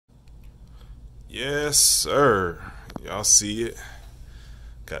Yes, sir. Y'all see it.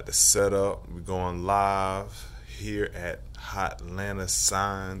 Got the setup. We're going live here at Hotlanta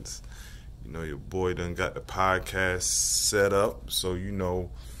Signs. You know, your boy done got the podcast set up. So,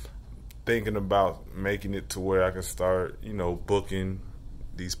 thinking about making it to where I can start, booking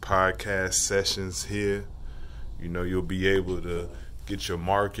these podcast sessions here. You'll be able to get your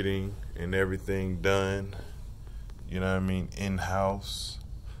marketing and everything done, in-house.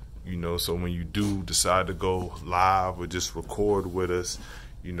 So when you do decide to go live or just record with us,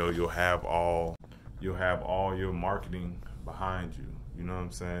 you'll have all your marketing behind you. You know what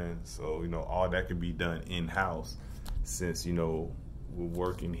I'm saying? So, all that can be done in-house since, we're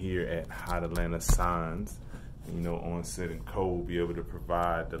working here at Hotlanta Signs. On Set and Code, be able to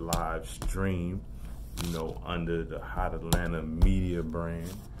provide the live stream, under the Hotlanta Media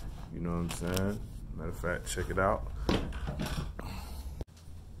brand. You know what I'm saying? Matter of fact, check it out.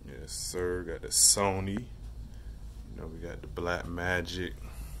 Yes, sir. Got the Sony. We got the Blackmagic.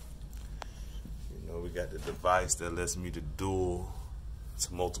 We got the device that lets me to dual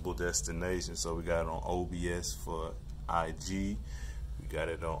to multiple destinations. So we got it on OBS for IG. We got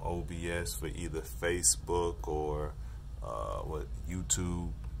it on OBS for either Facebook or YouTube.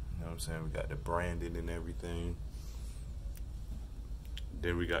 You know what I'm saying? We got the branding and everything.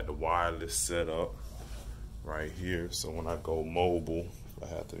 Then we got the wireless setup right here. So when I go mobile, I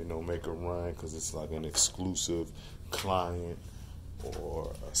have to, make a run because it's like an exclusive client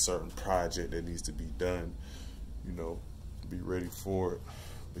or a certain project that needs to be done, be ready for it.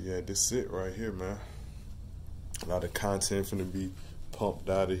 But yeah, this it right here, man. A lot of content finna be pumped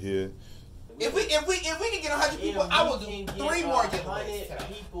out of here. If we can get 100 people, I will do 3 more giveaways today.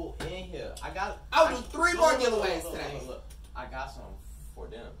 People in here. I will do 3 more giveaways today. Look, I got something for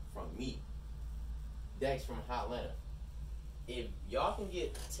them from me. Dex from Hotlanta. If y'all can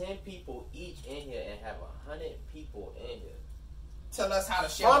get 10 people each in here and have 100 people in here, tell us how to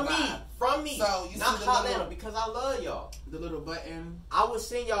share from me. So you not see the Hotlanta little, because I love y'all. The little button. I will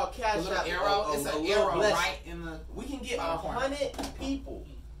send y'all cash out. Arrow. It's an arrow right in the. We can get 100 people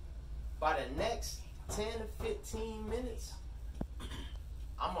by the next 10 to 15 minutes.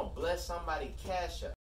 I'm gonna bless somebody cash up.